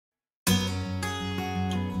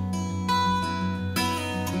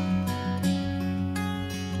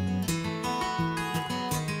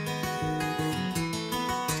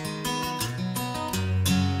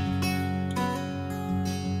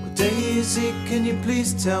Daisy, can you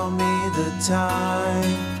please tell me the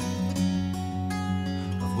time?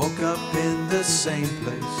 I woke up in the same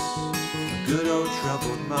place, a good old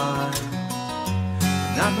troubled mind.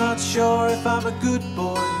 And I'm not sure if I'm a good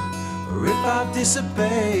boy or if I've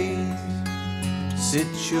disobeyed. The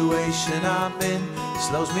situation I'm in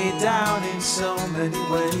slows me down in so many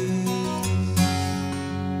ways.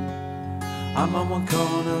 I'm on one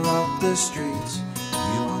corner of the street,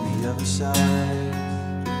 you on the other side.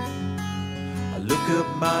 I look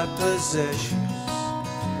at my possessions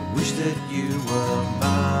and wish that you were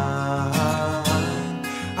mine.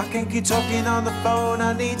 I can't keep talking on the phone,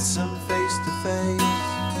 I need some face-to-face.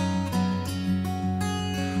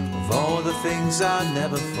 Of all the things I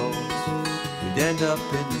never thought we'd end up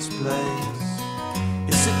in this place.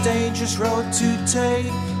 It's a dangerous road to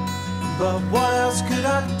take, but what else could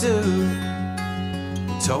I do?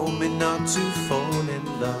 You told me not to fall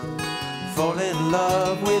in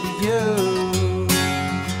love with you.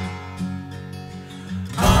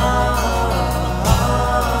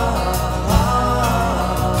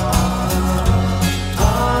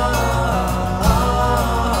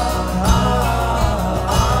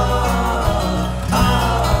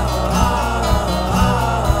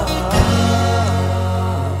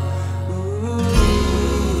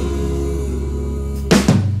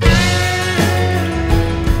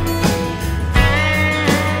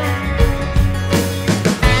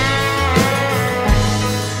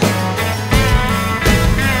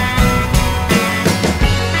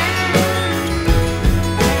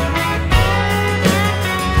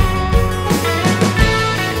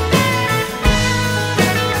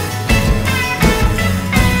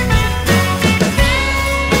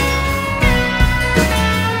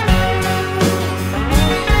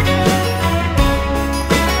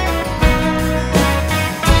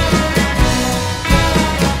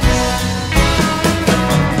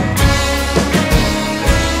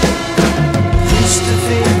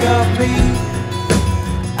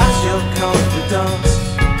 As your confidant,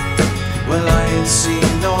 well, I ain't seen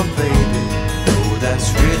no baby. Oh, that's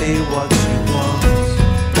really what you want.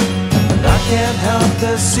 But I can't help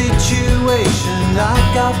the situation. I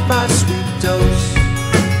got my sweet dose.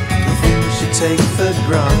 The things you take for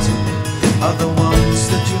granted are the ones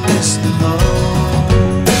that you miss the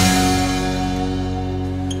most.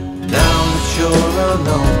 Now that you're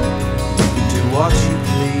alone, you can do what you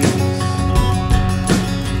please.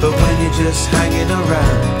 But when you're just hanging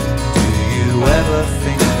around, do you ever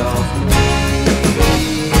think of me?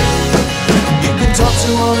 You can talk to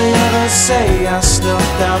all the others, say I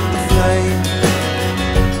snuffed out the flame.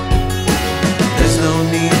 There's no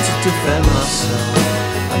need to defend myself,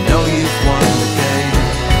 I know you've won the game.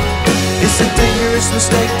 It's a dangerous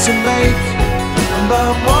mistake to make,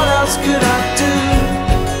 but what else could I do?